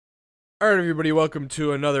All right, everybody, welcome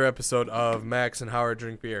to another episode of Max and Howard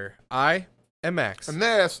Drink Beer. I am Max. And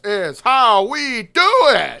this is how we do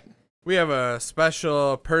it. We have a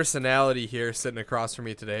special personality here sitting across from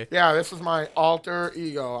me today. Yeah, this is my alter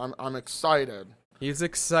ego. I'm excited. He's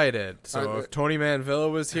excited. So if Tony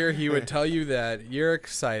Manvilla was here, he would tell you that you're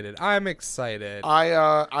excited. I'm excited.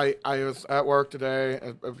 I was at work today.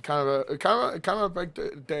 Kind of a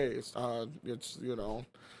big day. It's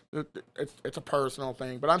it's a personal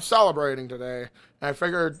thing, but I'm celebrating today. And I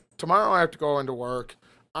figured tomorrow I have to go into work.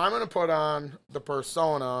 I'm gonna put on the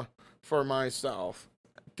persona for myself.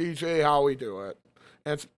 DJ How We Do It.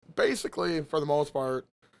 And it's basically, for the most part,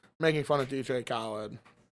 making fun of DJ Khaled.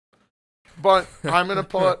 But I'm going to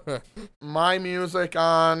put my music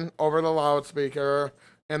on over the loudspeaker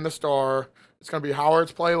in the store. It's going to be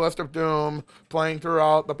Howard's Playlist of Doom playing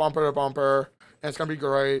throughout the bumper to bumper. And it's going to be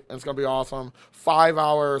great. And it's going to be awesome. 5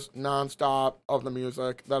 hours nonstop of the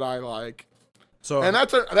music that I like. So, and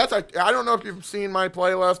that's a I don't know if you've seen my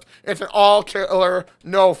playlist. It's an all killer,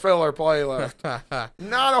 no filler playlist.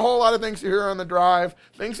 Not a whole lot of things you hear on the drive.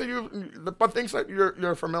 Things that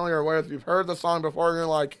you're familiar with. You've heard the song before and you're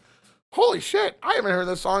like, holy shit, I haven't heard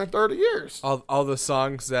this song in 30 years. all the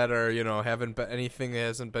songs that are, haven't been anything that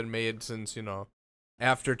hasn't been made since,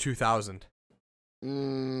 after 2000.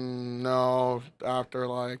 No, after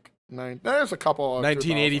like there's a couple of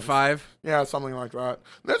 1985. Yeah, something like that.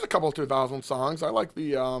 There's a couple of 2000 songs. I like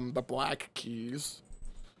the Black Keys.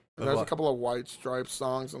 There's a couple of White Stripes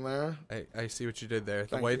songs in there. I see what you did there. The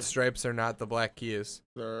Thank White you. Stripes are not the Black Keys.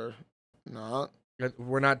 They're not.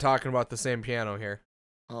 We're not talking about the same piano here.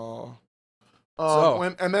 Oh.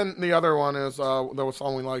 And then the other one is there was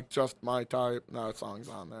song we like, Just My Type. That song's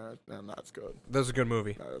on there, and that's good. That's a good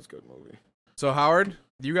movie. That is a good movie. So Howard,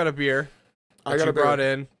 you got a beer. I got you a beer. brought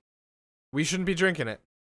in. We shouldn't be drinking it.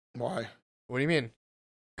 Why? What do you mean?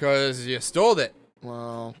 Because you stole it.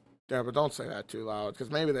 Well, yeah, but don't say that too loud, because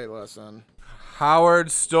maybe they listen. Howard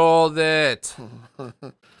stole it.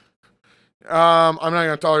 I'm not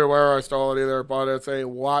gonna tell you where I stole it either, but it's a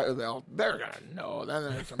why. They're gonna know. Then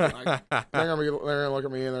they're gonna look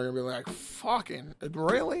at me and they're gonna be like, "Fucking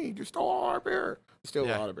really? You stole all our beer? You steal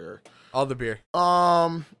a lot of beer. All the beer.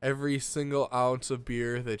 Every single ounce of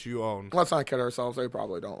beer that you own. Let's not kid ourselves. They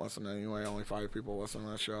probably don't listen anyway. Only 5 people listen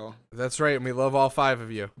to this show. That's right, and we love all 5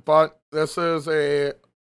 of you. But this is a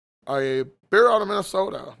beer out of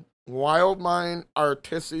Minnesota. Wild Mind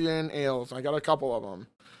Artisan Ales. I got a couple of them.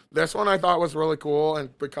 This one I thought was really cool,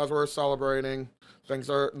 and because we're celebrating, this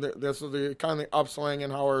is the kind of the upswing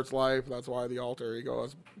in Howard's life. That's why the alter ego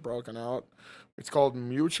is broken out. It's called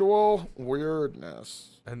Mutual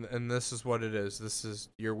Weirdness. And this is what it is. This is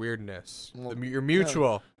your weirdness. Your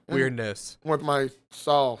mutual weirdness. With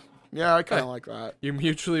myself. Yeah, I kind of like that. You're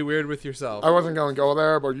mutually weird with yourself. I wasn't going to go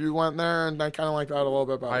there, but you went there, and I kind of like that a little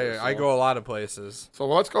bit better. I go a lot of places. So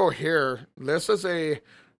let's go here. This is a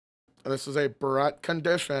Brett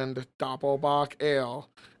conditioned Doppelbock ale,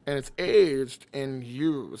 and it's aged in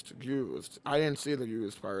used. I didn't see the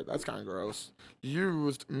used part. That's kind of gross.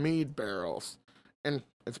 Used mead barrels, and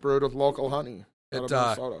it's brewed with local honey out of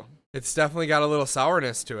Minnesota. It's definitely got a little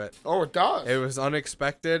sourness to it. Oh, it does. It was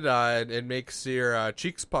unexpected. It makes your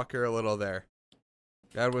cheeks pucker a little there.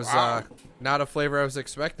 That was not a flavor I was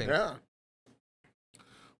expecting. Yeah.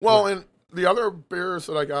 Well, and the other beers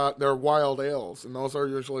that I got, they're wild ales, and those are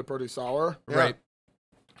usually pretty sour. Right.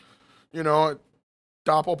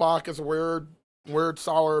 Doppelbock is a weird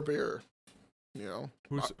sour beer.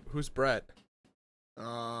 Who's Brett?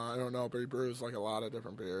 I don't know, but he brews like a lot of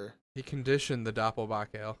different beer. He conditioned the Doppelbock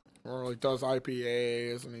ale. Or he does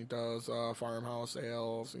IPAs, and he does farmhouse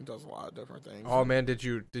ales. He does a lot of different things. Oh man, did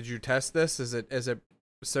you test this? Is it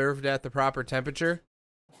served at the proper temperature?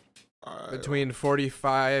 Between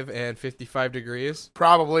 45 and 55 degrees?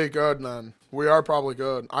 Probably good, then. We are probably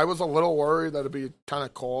good. I was a little worried that it'd be kind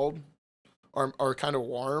of cold or kind of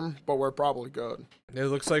warm, but we're probably good. It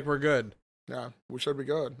looks like we're good. Yeah, we should be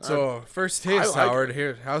good. So, first taste, Howard.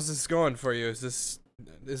 Here, how's this going for you? Is this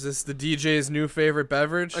the DJ's new favorite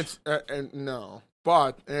beverage? No,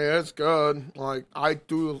 but it's good. Like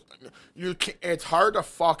it's hard to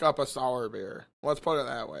fuck up a sour beer. Let's put it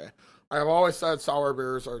that way. I've always said sour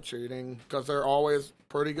beers are cheating because they're always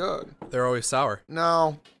pretty good. They're always sour.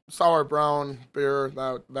 No, sour brown beer,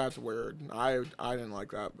 that's weird. I didn't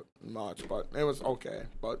like that much, but it was okay.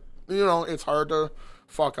 But, it's hard to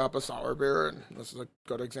fuck up a sour beer, and this is a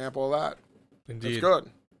good example of that. Indeed. It's good.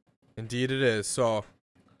 Indeed it is. So,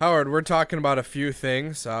 Howard, we're talking about a few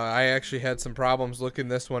things. I actually had some problems looking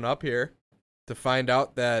this one up here to find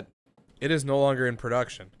out that it is no longer in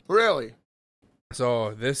production. Really?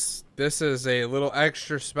 So this is a little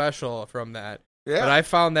extra special from that. Yeah. But I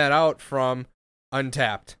found that out from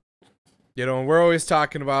Untapped. You know, we're always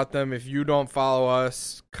talking about them. If you don't follow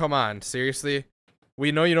us, come on, seriously.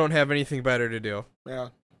 We know you don't have anything better to do. Yeah.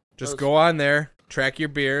 Just go on there, track your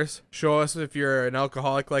beers, show us if you're an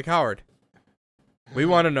alcoholic like Howard. We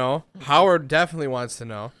want to know. Howard definitely wants to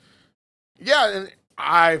know. Yeah, and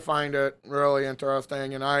I find it really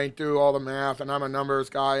interesting, and I do all the math, and I'm a numbers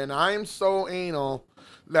guy, and I'm so anal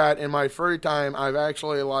that in my free time, I've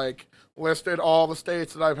actually, like, listed all the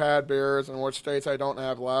states that I've had beers and which states I don't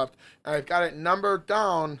have left, and I've got it numbered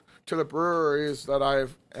down to the breweries that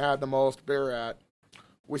I've had the most beer at.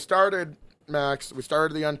 We started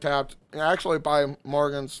the Untapped, actually by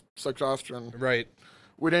Morgan's suggestion. Right.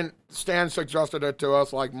 We didn't. Stan suggested it to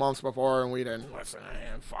us like months before, and we didn't listen.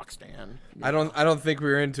 And fuck Stan. I don't think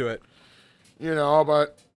we were into it. You know,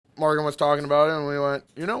 but Morgan was talking about it, and we went,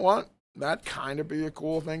 you know what? That'd kind of be a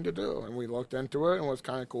cool thing to do. And we looked into it, and it was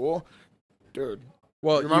kind of cool, dude.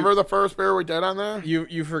 Well, you remember the first beer we did on there?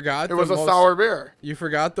 You forgot. It was a sour beer. You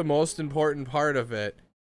forgot the most important part of it.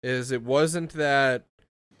 Is it wasn't that,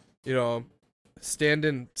 you know, Stan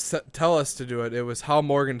didn't tell us to do it. It was how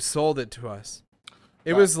Morgan sold it to us.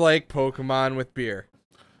 It was like Pokemon with beer.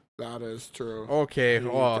 That is true. Okay, You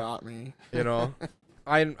got me. You know,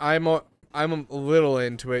 I'm a little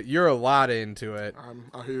into it. You're a lot into it. I'm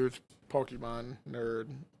a huge Pokemon nerd.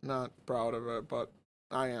 Not proud of it, but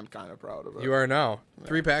I am kind of proud of it. You are now. Yeah.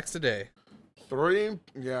 3 packs a day. 3?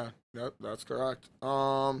 Yeah, that's correct.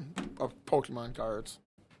 Of Pokemon cards.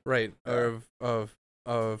 Right. Yeah.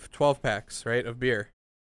 Of 12 packs, right? Of beer.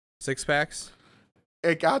 6 packs?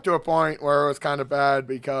 It got to a point where it was kind of bad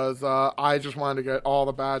because I just wanted to get all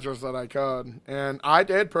the badges that I could. And I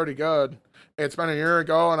did pretty good. It's been a year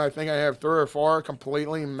ago, and I think I have 3 or 4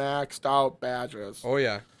 completely maxed out badges. Oh,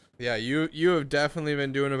 yeah. Yeah, you have definitely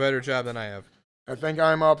been doing a better job than I have. I think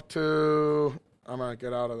I'm up to... I'm going to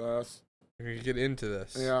get out of this. You're gonna get into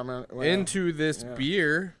this. Yeah, I'm going to... Into this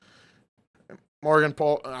beer.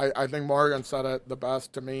 I think Morgan said it the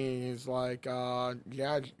best to me. He's like,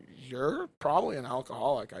 yeah, you're probably an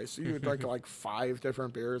alcoholic. I see you drink like 5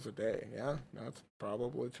 different beers a day. Yeah, that's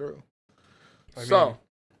probably true. I mean,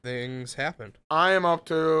 things happen. I am up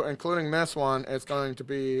to, including this one, it's going to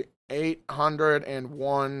be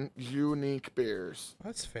 801 unique beers.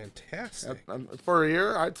 That's fantastic. For a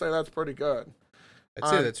year, I'd say that's pretty good. I'd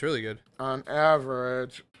say that's really good. On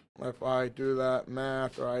average, if I do that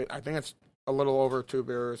math right, I think it's a little over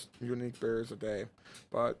 2 unique beers a day.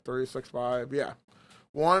 But 365, yeah.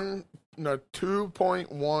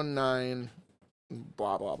 2.19,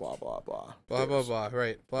 blah, blah, blah, blah, blah. Blah, blah, blah,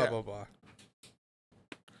 right. Blah, blah, blah.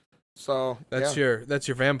 So, that's your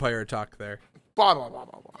vampire talk there. Blah, blah, blah,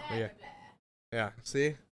 blah, blah. Yeah. Yeah,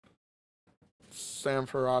 see? Sam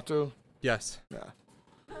Ferratu? Yes. Yeah.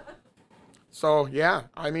 So, yeah,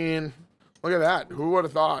 I mean, look at that. Who would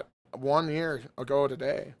have thought 1 year ago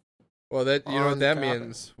today? Well, that you know what that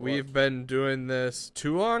means. We've been doing this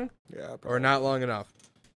too long? Yeah. Or not long enough?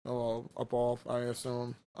 Oh, both, I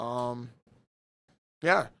assume.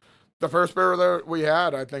 Yeah. The first beer that we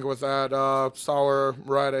had, I think, was that sour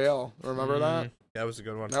red ale. Remember that? That was a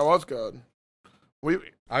good one. That was good. It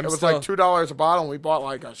was like $2 a bottle, and we bought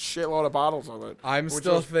like a shitload of bottles of it. I'm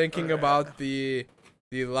still thinking about the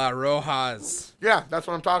La Rojas. Yeah, that's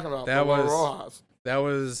what I'm talking about. La Rojas. That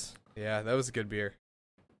was a good beer.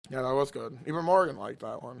 Yeah, that was good. Even Morgan liked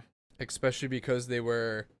that one. Especially because they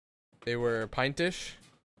were pintish.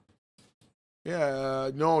 Yeah,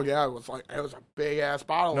 it was a big ass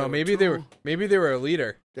bottle. No, maybe they were a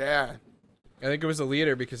liter. Yeah. I think it was a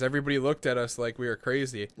liter because everybody looked at us like we were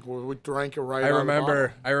crazy. We drank it right.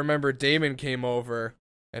 I remember Damon came over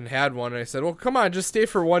and had one, and I said, "Well, come on, just stay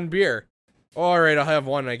for 1 beer." Oh, all right, I'll have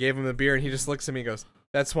one. And I gave him the beer, and he just looks at me and goes,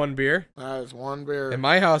 "That's 1 beer?" That is 1 beer. In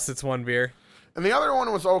my house, it's 1 beer. And the other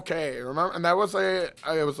one was okay, remember? And that was it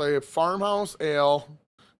was a farmhouse ale.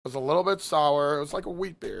 It was a little bit sour. It was like a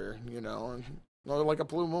wheat beer, and like a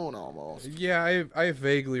Blue Moon almost. Yeah, I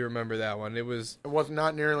vaguely remember that one. It was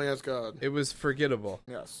not nearly as good. It was forgettable.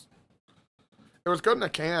 Yes. It was good in a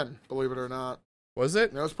can, believe it or not. Was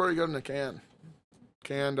it? It was pretty good in a can.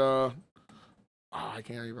 Canned, I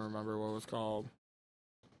can't even remember what it was called.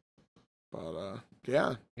 But,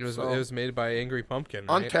 yeah. It was made by Angry Pumpkin,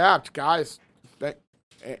 right? Untapped, guys. The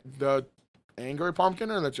Angry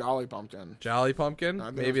Pumpkin or the Jolly Pumpkin? Jolly Pumpkin?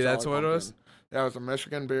 Maybe that's what it was? Yeah, it was a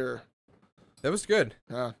Michigan beer. That was good.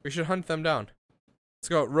 Yeah. We should hunt them down. Let's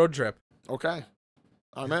go road trip. Okay.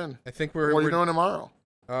 I'm in. I think What are you doing tomorrow?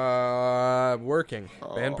 Working.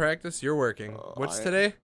 Band practice? You're working. What's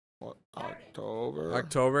today? October.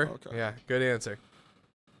 October? Okay. Yeah, good answer.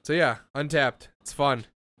 So yeah, Untapped. It's fun.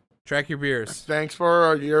 Track your beers. Thanks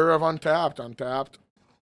for a year of Untapped. Yeah,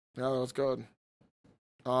 that was good.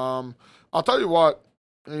 I'll tell you what,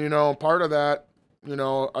 part of that,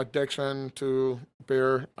 addiction to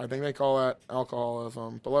beer, I think they call that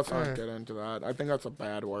alcoholism, but let's not get into that. I think that's a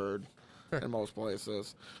bad word in most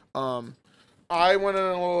places. I went on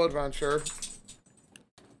a little adventure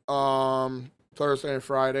Thursday and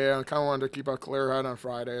Friday. I kind of wanted to keep a clear head on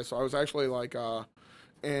Friday, so I was actually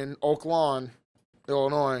in Oak Lawn,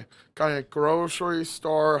 Illinois, kind of grocery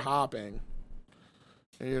store hopping.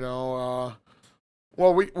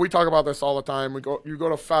 Well, we talk about this all the time. You go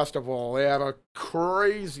to Festival, they have a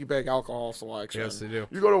crazy big alcohol selection. Yes, they do.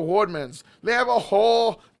 You go to Woodman's, they have a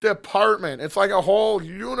whole department. It's like a whole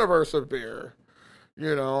universe of beer.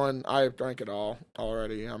 And I've drank it all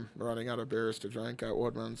already. I'm running out of beers to drink at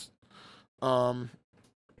Woodman's.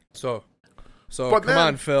 So come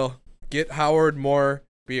on, Phil. Get Howard more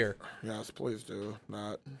beer. Yes, please do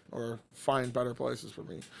that. Or find better places for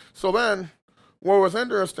me. So then, what was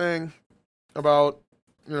interesting about,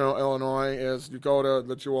 Illinois is you go to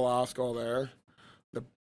the Jewel Osco there,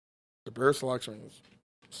 the beer selection is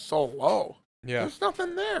so low. Yeah. There's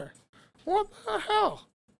nothing there. What the hell?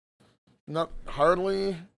 Not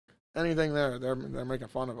hardly anything there. They're making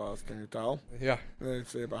fun of us. Can you tell? Yeah. They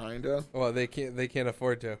see it behind you. Well, they can't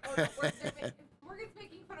afford to. Oh, no, Morgan's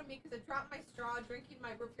making fun of me because I dropped my straw drinking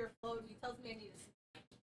my root beer float, and he tells me I need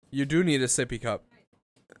a. You do need a sippy cup.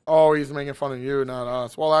 Oh, he's making fun of you, not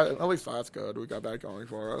us. Well, at least that's good. We got that going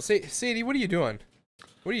for us. Sadie, what are you doing?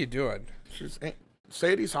 What are you doing?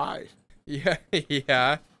 Sadie's high. Yeah,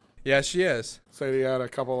 yeah. Yeah, she is. Sadie had a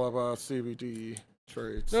couple of CBD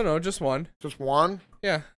traits. No, just one. Just one?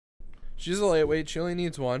 Yeah. She's a lightweight. She only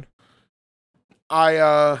needs one.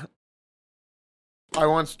 I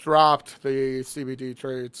once dropped the CBD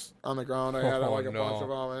traits on the ground. I had bunch of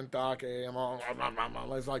them in Doc A.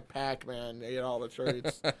 It's like Pac-Man. Ate all the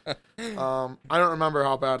traits. I don't remember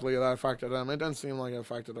how badly that affected him. It didn't seem like it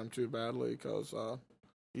affected him too badly because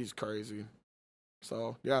he's crazy.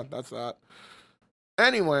 So, yeah, that's that.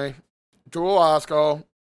 Anyway, Jewel Osco.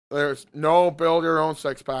 There's no build your own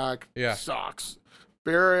six-pack. Yeah. Sucks.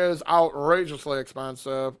 Beer is outrageously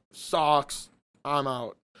expensive. Sucks. I'm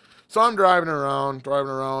out. So I'm driving around,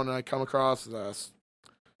 and I come across this.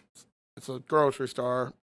 It's a grocery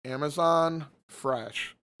store. Amazon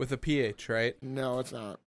Fresh. With a PH, right? No, it's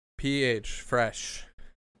not. PH, Fresh.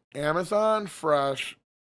 Amazon Fresh.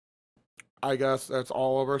 I guess that's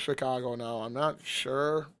all over Chicago now. I'm not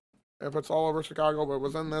sure if it's all over Chicago, but it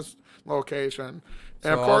was in this location.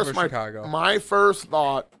 And So of course, Chicago. my first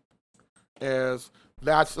thought is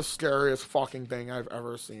that's the scariest fucking thing I've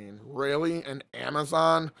ever seen. Really? An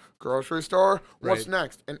Amazon grocery store? What's Right.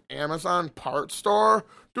 next? An Amazon parts store?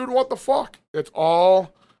 Dude, what the fuck? It's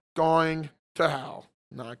all going to hell.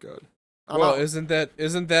 Not good. I'm Well, out. isn't that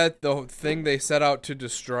the thing they set out to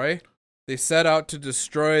destroy? They set out to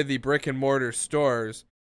destroy the brick and mortar stores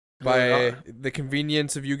Here they by are. the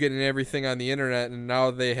convenience of you getting everything on the internet, and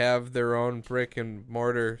now they have their own brick and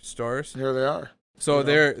mortar stores. Here they are. So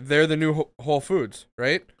Yeah. they're the new Whole Foods,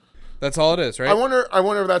 right? That's all it is, right? I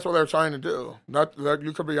wonder if that's what they're trying to do. That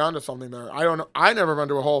you could be onto something there. I don't know. I never been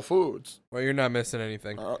to a Whole Foods. Well, you're not missing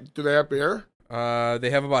anything. Do they have beer?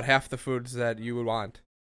 They have about half the foods that you would want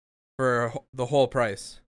for the whole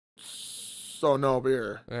price. So no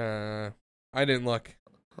beer. I didn't look.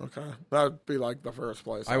 Okay, that'd be like the first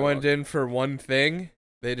place. I went in for one thing.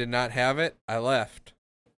 They did not have it. I left.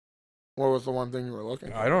 What was the one thing you were looking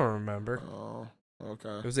for? I don't remember. Oh,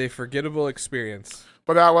 okay. It was a forgettable experience.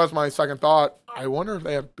 But that was my second thought. I wonder if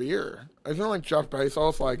they have beer. Isn't like Jeff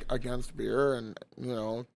Bezos against beer and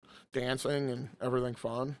dancing and everything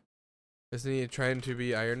fun? Isn't he trying to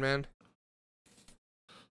be Iron Man?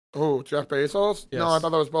 Oh, Jeff Bezos? Yes. No, I thought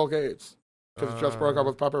that was Bill Gates because he just broke up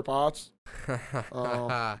with Pepper Potts.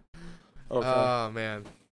 Oh. Okay, Oh man,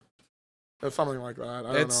 it's something like that.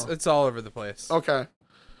 I don't know. it's all over the place. Okay.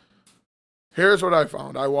 Here's what I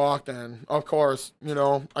found. I walked in. Of course,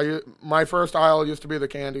 my first aisle used to be the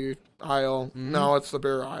candy aisle. Mhm. Now it's the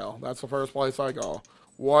beer aisle. That's the first place I go.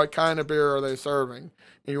 What kind of beer are they serving?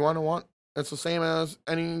 And you want to want? It's the same as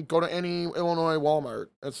go to any Illinois Walmart.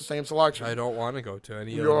 It's the same selection. I don't want to go to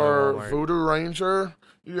any Your Illinois Walmart. Voodoo Ranger.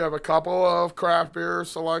 You have a couple of craft beer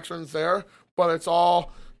selections there, but it's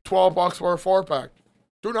all $12 for a 4-pack.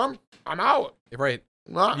 Dude, I'm out. Right.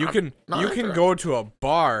 Not- You can not you can interested. go to a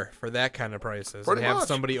bar for that kind of prices Pretty and have much.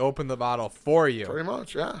 somebody open the bottle for you. Pretty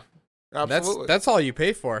much, yeah. Absolutely. That's all you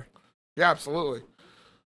pay for. Yeah, absolutely.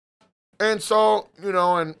 And so,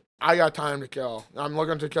 and I got time to kill. I'm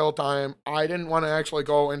looking to kill time. I didn't want to actually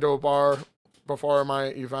go into a bar before my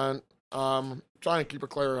event. Trying to keep a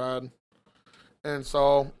clear head. And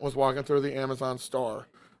so was walking through the Amazon store.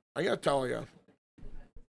 I gotta tell you,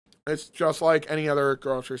 it's just like any other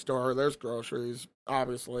grocery store. There's groceries,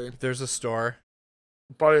 obviously, There's a store.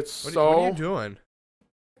 but it's What, so what are you doing?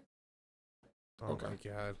 Oh Okay.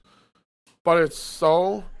 my god. but it's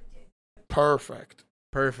so perfect.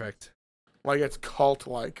 Perfect. Like it's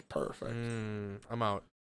cult-like perfect. I'm out.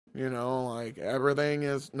 You know, like everything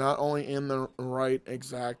is not only in the right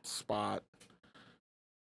exact spot,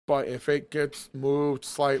 but if it gets moved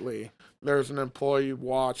slightly, there's an employee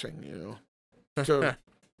watching you. To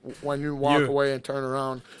when you walk You- away and turn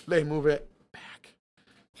around, they move it back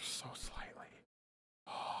just so slightly.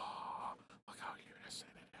 Oh, look how unison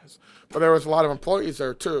it is. But there was a lot of employees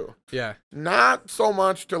there too. Yeah. Not so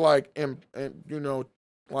much to like,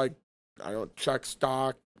 like I don't check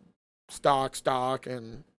stock,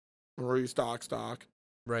 and restock stock.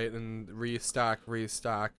 Right. And restock,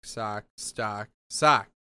 stock.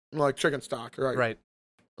 Like chicken stock, right? Right.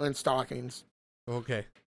 And stockings. Okay.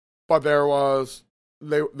 But there was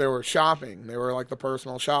they were shopping. They were like the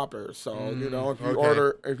personal shoppers. So you know,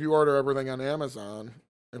 if you order everything on Amazon,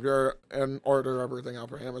 if you're an order everything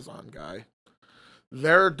off of Amazon guy,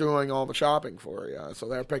 they're doing all the shopping for you. So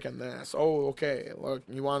they're picking this. Oh, okay. Look,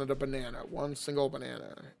 you wanted a banana, one single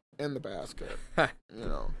banana in the basket. You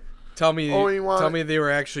know, Tell me. Oh, you want- Tell me they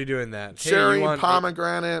were actually doing that. Hey, cherry you want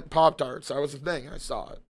pomegranate Pop-Tarts. That was the thing. I saw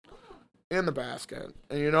it in the basket.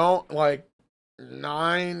 And you know, like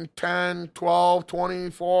 9, 10, 12,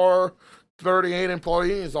 24, 38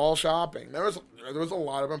 employees all shopping. There was a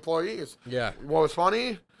lot of employees. Yeah. What was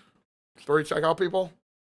funny? 3 checkout people.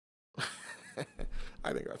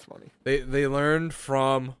 I think that's funny. They learned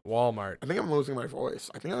from Walmart. I think I'm losing my voice.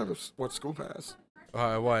 I think I have what Scoop has.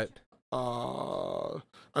 What? I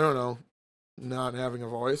don't know. Not having a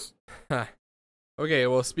voice. Okay,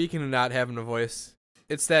 well, speaking of not having a voice,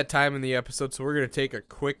 it's that time in the episode, so we're going to take a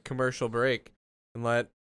quick commercial break and let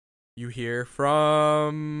you hear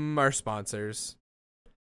from our sponsors.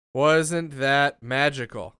 Wasn't that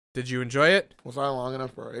magical? Did you enjoy it? Was that a long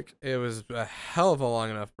enough break? It was a hell of a long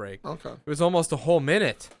enough break. Okay. It was almost a whole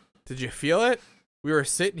minute. Did you feel it? We were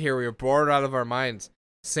sitting here, we were bored out of our minds.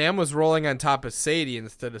 Sam was rolling on top of Sadie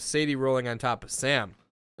instead of Sadie rolling on top of Sam.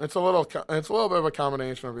 It's a little bit of a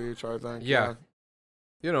combination of each, I think. Yeah.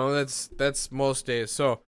 You know, that's most days.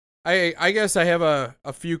 So I guess I have a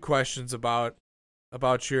few questions about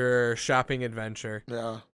your shopping adventure.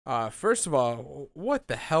 Yeah. First of all, what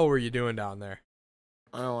the hell were you doing down there?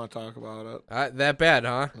 I don't want to talk about it. That bad,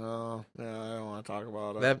 huh? No. Yeah, I don't want to talk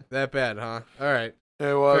about it. That bad, huh? All right.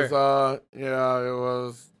 It was, it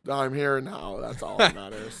was, I'm here now. That's all that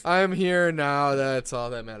matters. I'm here now. That's all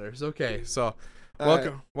that matters. Okay, so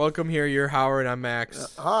welcome here. You're Howard. I'm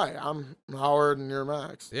Max. Hi, I'm Howard and you're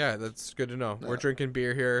Max. Yeah, that's good to know. Yeah. We're drinking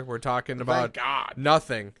beer here. We're talking Thank about God.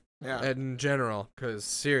 nothing Yeah. in general, because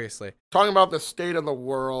seriously, Talking about the state of the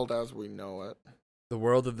world as we know it. the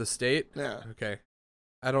world of the state. Yeah. Okay,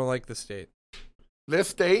 I don't like the state. This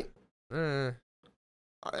state, Eh.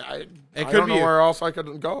 I It could don't know be- where else I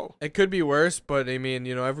could go. It could be worse, but I mean,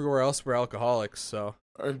 everywhere else we're alcoholics, so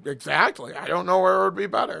Exactly. I don't know where it would be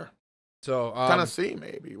better. so Tennessee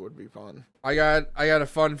maybe would be fun. I got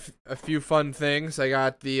a few fun things. I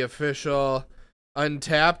got the official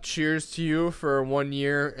Untapped cheers to you for a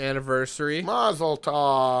 1-year anniversary. Mazel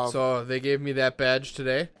tov. So they gave me that badge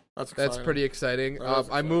today. That's exciting. That's pretty exciting. That is I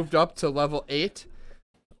exciting. moved up to level 8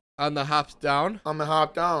 on the hops down. On the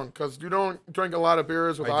hop down, because you don't drink a lot of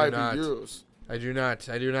beers with I do not. IBUs. I do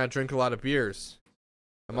not drink a lot of beers.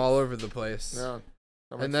 I'm all over the place. Yeah.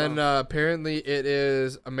 that makes And then sense. apparently it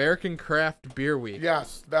is American Craft Beer Week.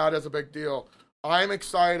 Yes, that is a big deal. I'm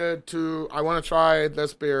excited I want to try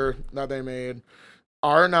this beer that they made.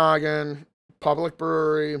 Our Noggin, Public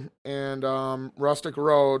Brewery, and Rustic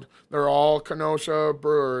Road, they're all Kenosha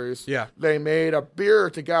breweries. Yeah. They made a beer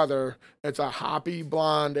together. It's a hoppy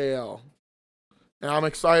blonde ale. And I'm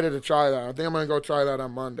excited to try that. I think I'm going to go try that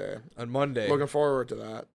on Monday. On Monday. Looking forward to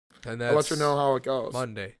that. And I'll let you know how it goes.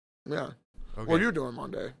 Monday. Yeah. Okay. What are you doing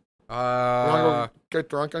Monday? You want to go get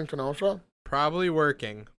drunk in Kenosha? Probably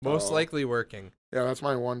working. Most Oh. likely working. Yeah, that's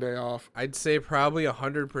my one day off. I'd say probably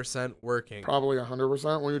 100% working. Probably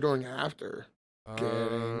 100%. What are you doing after? Getting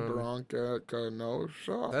Um, drunk at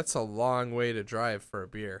Kenosha? That's a long way to drive for a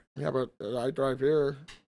beer. Yeah, but I drive here.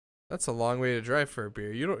 That's a long way to drive for a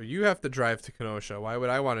beer. You have to drive to Kenosha. Why would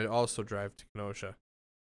I want to also drive to Kenosha?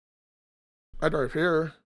 I drive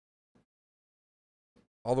here.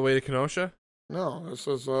 All the way to Kenosha? No, this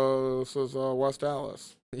is West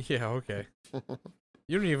Dallas. Yeah, okay.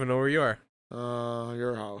 You don't even know where you are.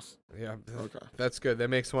 Your house. Yeah, Okay. that's good. That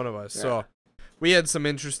makes one of us. Yeah. So we had some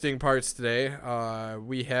interesting parts today.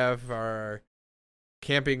 We have our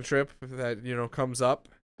camping trip that comes up,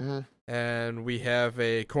 Mhm. and we have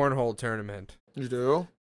a cornhole tournament You do?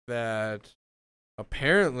 that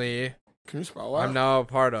apparently Can you spell that? I'm now a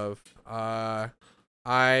part of.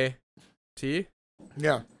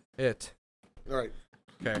 Yeah. It. Right.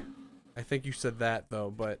 Okay. I think you said that though,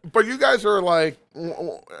 but But you guys are like,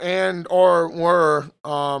 or were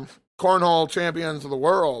cornhole champions of the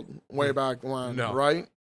world way back when, No. right?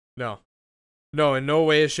 no, in no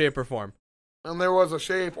way, shape, or form. And there was a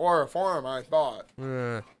shape or a form, I thought.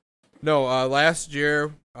 No, last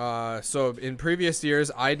year, so in previous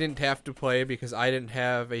years, I didn't have to play because I didn't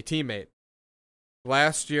have a teammate.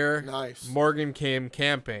 Last year, Nice. Morgan came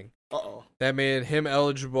camping. Uh-oh. That made him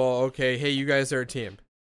eligible. Okay, hey, you guys are a team.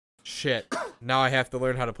 Shit. Now I have to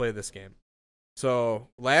learn how to play this game. So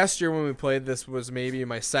last year when we played, this was maybe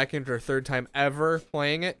my second or third time ever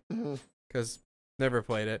playing it, Mhm. because never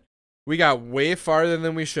played it. We got way farther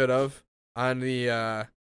than we should have on the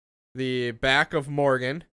back of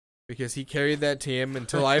Morgan, because he carried that team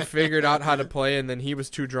until I figured out how to play, and then he was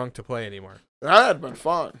too drunk to play anymore. That had been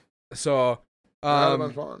fun. So, That had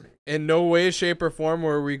been fun. in no way, shape, or form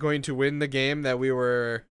were we going to win the game that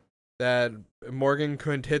Morgan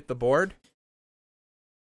couldn't hit the board.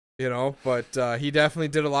 But he definitely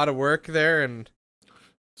did a lot of work there, and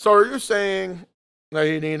So are you saying that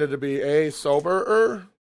he needed to be soberer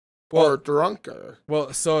or drunker?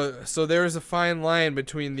 well, so there was a fine line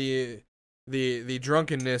between the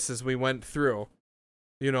drunkenness as we went through.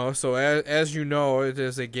 So as you know, it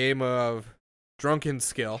is a game of drunken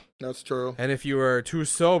skill. That's true. And if you are too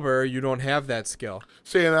sober, you don't have that skill.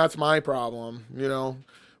 See, and that's my problem.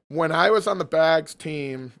 When I was on the Bags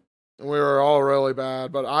team, we were all really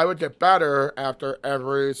bad, but I would get better after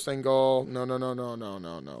every single. No,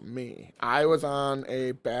 me. I was on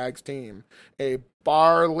a Bags team, a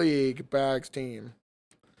bar league Bags team.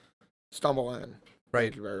 Stumble in. Right.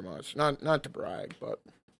 Thank you very much. Not to brag, but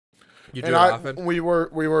You do it often? we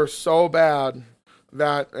were so bad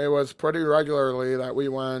that it was pretty regularly that we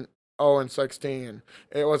went 0-16.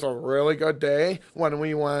 It was a really good day when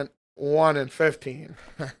we went 1-15.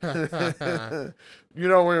 You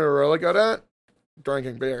know what we were really good at?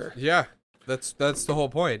 Drinking beer. Yeah, that's the whole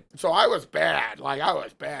point. So I was bad. I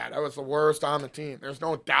was bad. I was the worst on the team. There's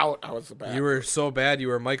no doubt I was the bad. You were so bad, you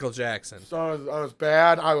were Michael Jackson. So I was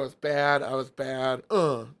bad. I was bad. I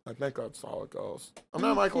think that's how it goes. I'm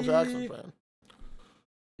not a Michael Jackson fan.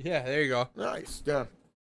 Yeah, there you go. Nice. Yeah.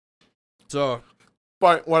 So,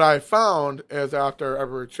 But what I found is after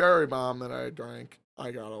every cherry bomb that I drank, I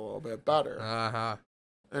got a little bit better.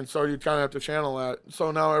 And so you kind of have to channel that. So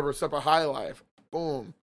now every sip of High Life,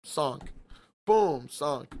 boom, sunk. Boom,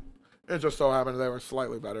 sunk. It just so happened they were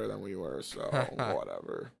slightly better than we were, so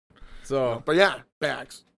whatever. So, But yeah,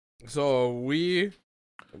 Bags. so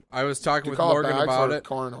I was talking Do you with call Morgan it Bags about or it.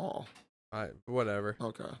 Cornhole? Whatever.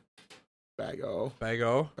 Okay. Bago.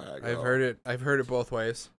 Bago. Bago. I've heard it both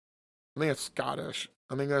ways. I think it's Scottish.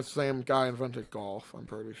 I think that's the same guy invented golf, I'm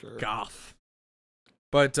pretty sure. Golf.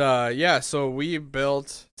 But yeah, so we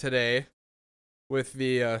built today with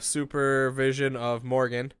the supervision of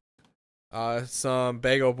Morgan some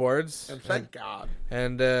Bago boards. And thank God.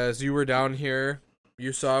 And as you were down here,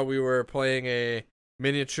 you saw we were playing a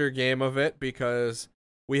miniature game of it because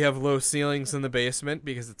we have low ceilings in the basement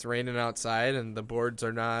because it's raining outside and the boards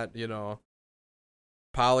are not,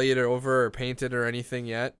 polyed or over or painted or anything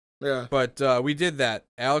yet. Yeah. But we did that.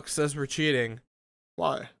 Alex says we're cheating.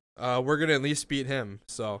 Why? We're going to at least beat him,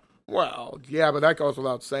 so. Well, yeah, but that goes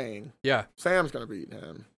without saying. Yeah. Sam's going to beat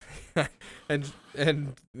him.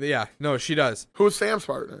 and yeah, no, she does. Who's Sam's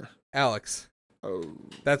partner? Alex. Oh.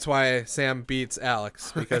 That's why Sam beats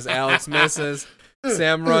Alex, because Alex misses,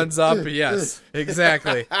 Sam runs up. Yes,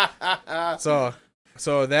 exactly. So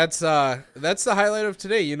that's the highlight of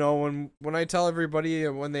today. When I tell everybody,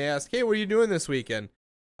 when they ask, "Hey, what are you doing this weekend?"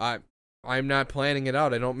 I'm not planning it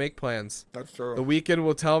out. I don't make plans. That's true. The weekend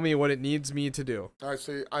will tell me what it needs me to do. I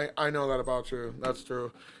see. I know that about you. That's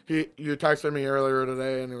true. You texted me earlier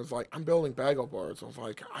today, and it was like, I'm building bagel boards. I was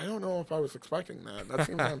like, I don't know if I was expecting that. That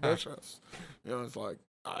seems ambitious. It's like,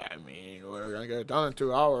 I mean, we're gonna get it done in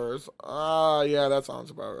 2 hours. Yeah, that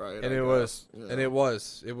sounds about right. And it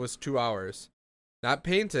was 2 hours, not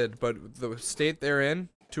painted, but the state they're in,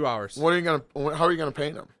 2 hours. How are you gonna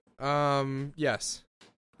paint them? Yes.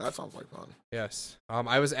 That sounds like fun. Yes.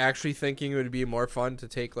 I was actually thinking it would be more fun to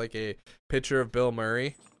take like a picture of Bill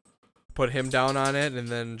Murray, put him down on it, and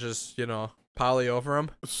then just poly over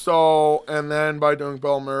him. So, and then by doing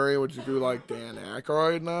Bill Murray, would you do like Dan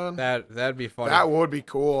Aykroyd then? That'd be funny. That would be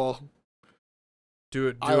cool.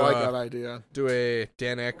 I like that idea. Do a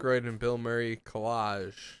Dan Aykroyd and Bill Murray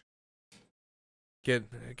collage. Get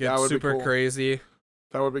super cool. Crazy.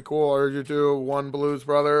 That would be cool. Or you do one Blues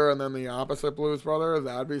Brother and then the opposite Blues Brother.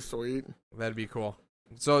 That'd be sweet. That'd be cool.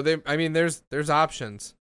 So there's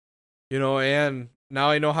options, and now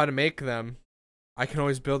I know how to make them. I can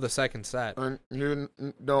always build a second set. And you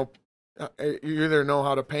either know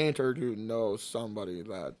how to paint or you know somebody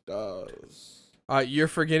that does. You're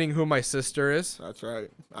forgetting who my sister is. That's right.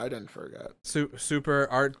 I didn't forget. Super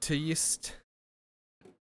artiste.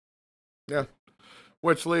 Yeah.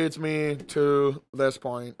 Which leads me to this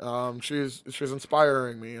point. She's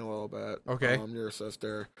inspiring me a little bit. Okay. Your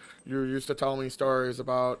sister. You used to tell me stories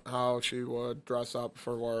about how she would dress up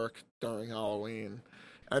for work during Halloween.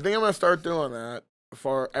 I think I'm gonna start doing that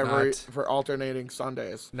for alternating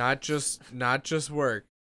Sundays. Not just work.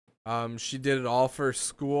 She did it all for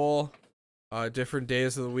school, different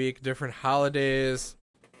days of the week, different holidays.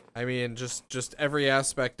 I mean, just every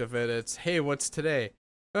aspect of it. It's, hey, what's today?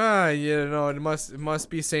 It must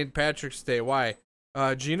be St. Patrick's Day. Why?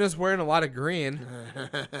 Gina's wearing a lot of green.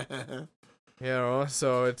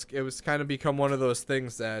 So it was kind of become one of those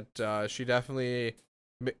things that she definitely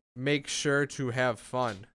makes sure to have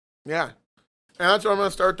fun. Yeah. And that's what I'm going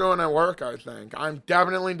to start doing at work, I think. I'm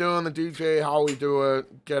definitely doing the DJ How We Do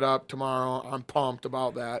It Get Up tomorrow. I'm pumped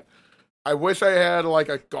about that. I wish I had like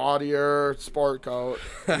a gaudier sport coat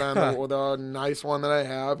than the nice one that I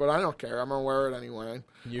have, but I don't care. I'm going to wear it anyway.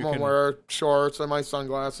 I'm going to wear shorts and my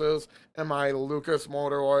sunglasses and my Lucas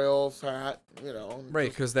Motor Oils hat, Right,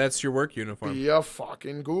 because that's your work uniform. Be a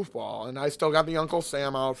fucking goofball. And I still got the Uncle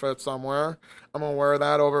Sam outfit somewhere. I'm going to wear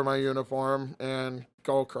that over my uniform and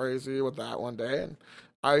go crazy with that one day. And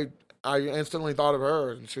I instantly thought of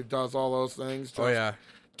her, and she does all those things to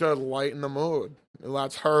lighten the mood.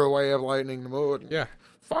 That's her way of lightening the mood. Yeah.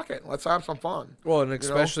 Fuck it. Let's have some fun. Well, and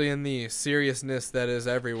especially in the seriousness that is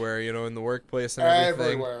everywhere, in the workplace and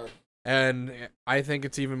everything. Everywhere. And I think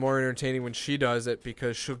it's even more entertaining when she does it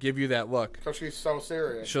because she'll give you that look. Because she's so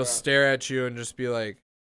serious. She'll stare at you and just be like,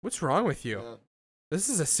 what's wrong with you? Yeah. This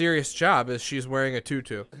is a serious job as she's wearing a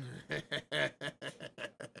tutu.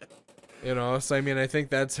 So I think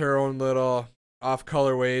that's her own little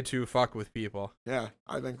off-color way to fuck with people. Yeah,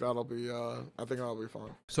 I think that'll be fun.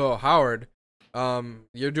 So, Howard,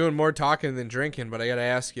 you're doing more talking than drinking, but I gotta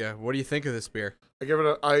ask you, what do you think of this beer? I give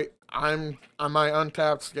it I'm on my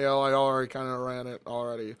Untapped scale. I already kind of ran it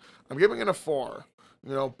already. I'm giving it a 4.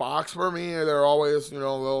 Box for me, they're always, a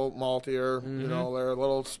little maltier. Mm-hmm. They're a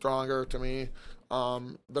little stronger to me.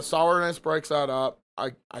 The sourness breaks that up.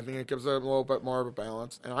 I think it gives it a little bit more of a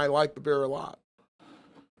balance, and I like the beer a lot.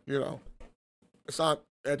 It's not.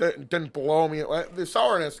 It didn't blow me away. The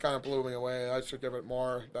sourness kind of blew me away. I should give it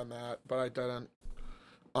more than that, but I didn't.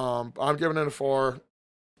 I'm giving it a 4.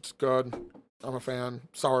 It's good. I'm a fan.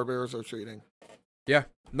 Sour beers are cheating. Yeah.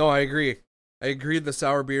 No, I agree. I agree the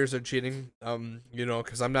sour beers are cheating.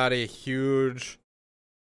 Because I'm not a huge...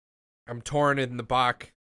 I'm torn in the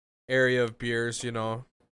Bach area of beers,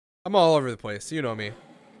 I'm all over the place. You know me.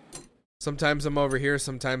 Sometimes I'm over here,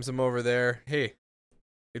 sometimes I'm over there. Hey,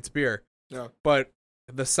 it's beer. Yeah. But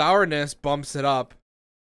the sourness bumps it up.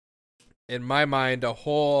 In my mind, a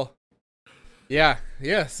whole... Yeah,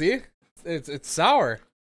 see? It's sour.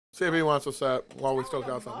 See if he wants to set while we still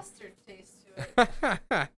got some. Mustard taste to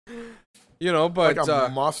it. But like a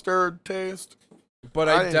mustard taste. But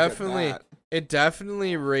it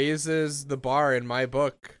definitely raises the bar in my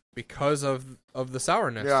book because of the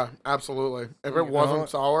sourness. Yeah, absolutely. If it wasn't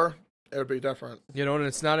sour, it would be different. And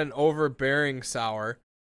it's not an overbearing sour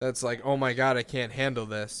that's like, oh my god, I can't handle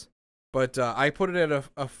this. But I put it at a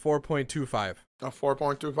 4.25. A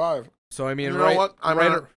 4.25. So I mean, you know what? I'm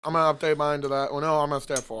gonna update mine to that. Well, no, I'm gonna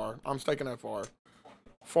stay at 4. I'm sticking at 4.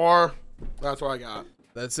 4. That's what I got.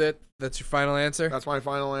 That's it. That's your final answer. That's my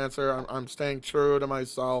final answer. I'm staying true to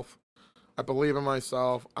myself. I believe in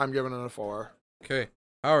myself. I'm giving it a 4. Okay,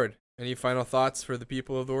 Howard. Any final thoughts for the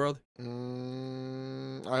people of the world?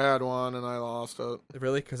 I had one and I lost it.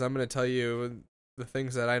 Really? Because I'm gonna tell you the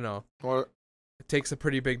things that I know. What? It takes a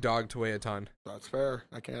pretty big dog to weigh a ton. That's fair.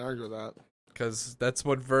 I can't argue with that. Because that's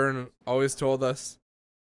what Vern always told us.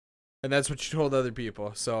 And that's what you told other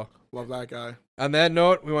people. So love that guy. On that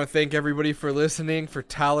note, we want to thank everybody for listening, for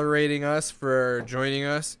tolerating us, for joining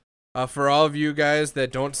us. For all of you guys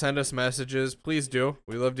that don't send us messages, please do.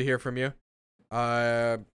 We love to hear from you.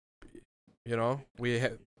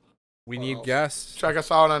 We need guests. Check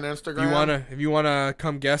us out on Instagram. If you wanna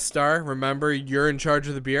come guest star, remember you're in charge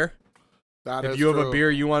of the beer. That If is you have a true. beer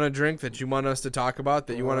you want to drink that you want us to talk about,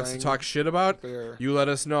 that you want us to Bring talk shit about, beer. you let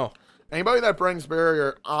us know. Anybody that brings beer,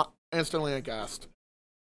 you're instantly a guest.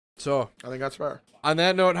 So, I think that's fair. on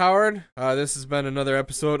that note, Howard, this has been another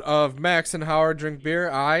episode of Max and Howard Drink Beer.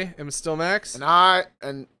 I am still Max.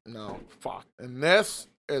 And this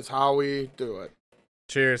is how we do it.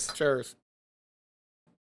 Cheers. Cheers.